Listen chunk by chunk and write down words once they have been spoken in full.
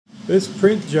This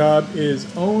print job is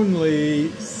only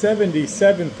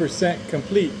 77%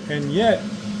 complete, and yet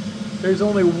there's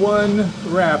only one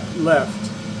wrap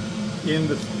left in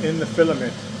the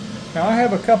filament. Now I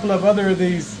have a couple of other of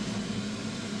these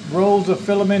rolls of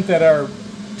filament that are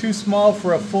too small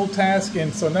for a full task,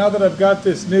 and so now that I've got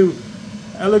this new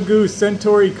Elegoo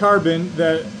Centauri carbon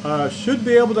that should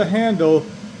be able to handle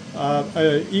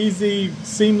an easy,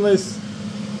 seamless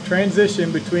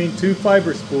transition between two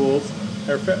fiber spools,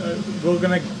 we're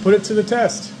going to put it to the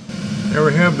test. There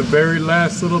we have the very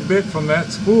last little bit from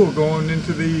that spool going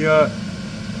into the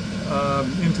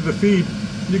feed.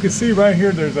 You can see right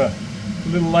here there's a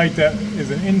little light that is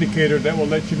an indicator that will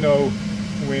let you know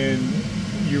when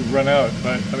you've run out,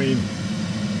 but I mean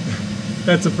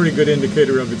that's a pretty good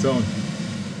indicator of its own.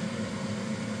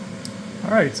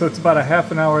 Alright, so it's about a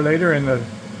half an hour later, and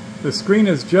the screen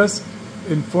has just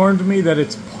informed me that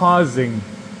it's pausing.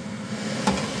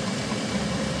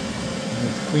 And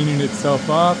it's cleaning itself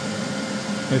off.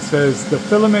 It says the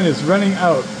filament is running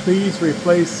out. Please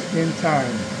replace in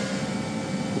time.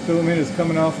 The filament is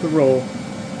coming off the roll.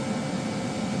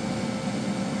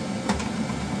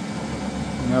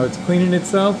 Now it's cleaning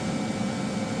itself.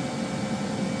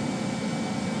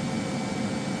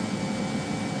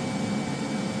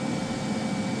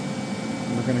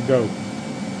 We're going to go.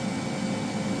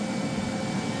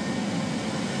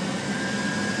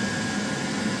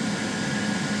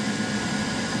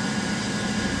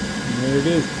 And there it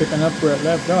is, picking up where it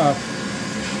left off.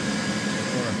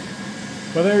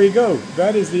 Well, there you go.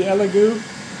 That is the Elegoo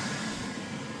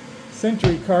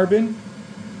Centauri carbon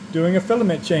doing a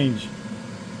filament change.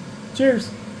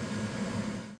 Cheers!